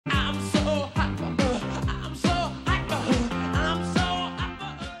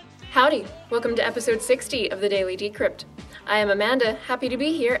Howdy! Welcome to episode 60 of the Daily Decrypt. I am Amanda, happy to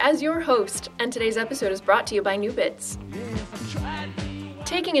be here as your host, and today's episode is brought to you by NewBits.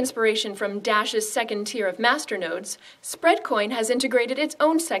 Taking inspiration from Dash's second tier of masternodes, Spreadcoin has integrated its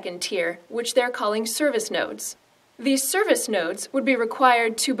own second tier, which they're calling service nodes. These service nodes would be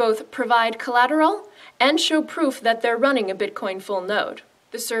required to both provide collateral and show proof that they're running a Bitcoin full node.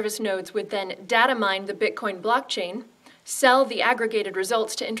 The service nodes would then data mine the Bitcoin blockchain, sell the aggregated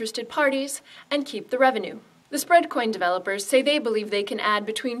results to interested parties, and keep the revenue. The Spreadcoin developers say they believe they can add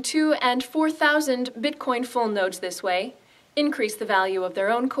between 2,000 and 4,000 Bitcoin full nodes this way, increase the value of their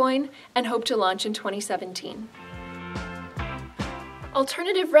own coin, and hope to launch in 2017.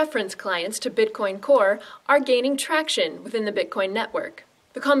 Alternative reference clients to Bitcoin Core are gaining traction within the Bitcoin network.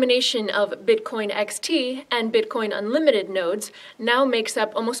 The combination of BitcoinXT and Bitcoin Unlimited nodes now makes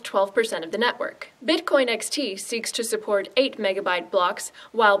up almost 12% of the network. BitcoinXT seeks to support 8 megabyte blocks,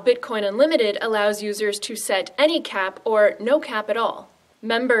 while Bitcoin Unlimited allows users to set any cap or no cap at all.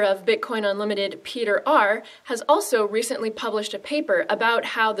 Member of Bitcoin Unlimited Peter R. has also recently published a paper about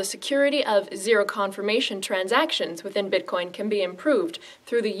how the security of zero confirmation transactions within Bitcoin can be improved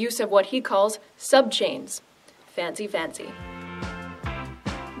through the use of what he calls subchains. Fancy, fancy.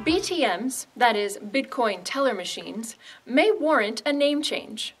 BTMs, that is, Bitcoin teller machines, may warrant a name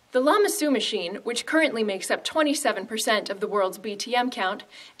change. The Lamassu machine, which currently makes up 27% of the world's BTM count,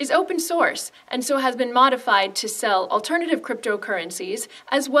 is open source and so has been modified to sell alternative cryptocurrencies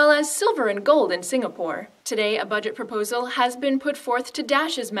as well as silver and gold in Singapore. Today, a budget proposal has been put forth to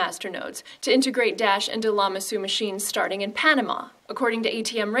Dash's masternodes to integrate Dash into Lamassu machines starting in Panama. According to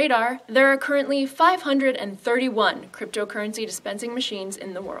ATM Radar, there are currently 531 cryptocurrency dispensing machines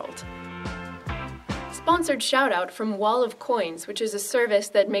in the world. Sponsored shoutout from Wall of Coins, which is a service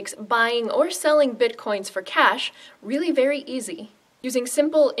that makes buying or selling bitcoins for cash really very easy. Using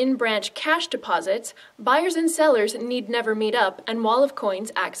simple in-branch cash deposits, buyers and sellers need never meet up, and Wall of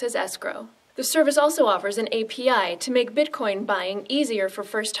Coins acts as escrow. The service also offers an API to make Bitcoin buying easier for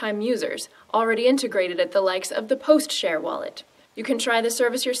first-time users, already integrated at the likes of the PostShare wallet. You can try the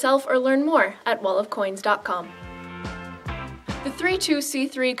service yourself or learn more at wallofcoins.com. The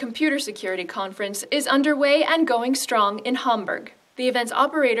 32C3 Computer Security Conference is underway and going strong in Hamburg. The event's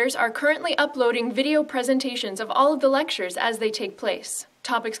operators are currently uploading video presentations of all of the lectures as they take place.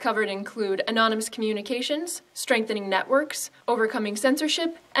 Topics covered include anonymous communications, strengthening networks, overcoming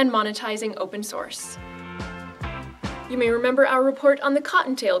censorship, and monetizing open source. You may remember our report on the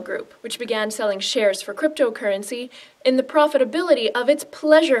Cottontail Group, which began selling shares for cryptocurrency in the profitability of its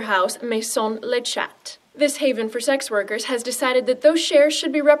pleasure house Maison LeChat. This haven for sex workers has decided that those shares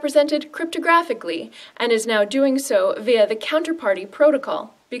should be represented cryptographically and is now doing so via the Counterparty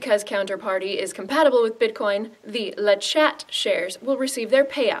protocol. Because Counterparty is compatible with Bitcoin, the LeChat shares will receive their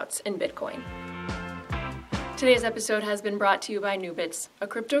payouts in Bitcoin. Today's episode has been brought to you by NewBits, a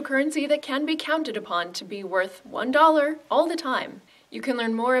cryptocurrency that can be counted upon to be worth $1 all the time. You can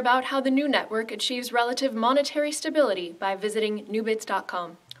learn more about how the new network achieves relative monetary stability by visiting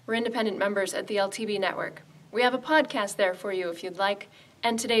newbits.com. We're independent members at the LTB network. We have a podcast there for you if you'd like,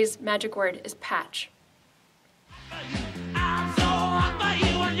 and today's magic word is patch.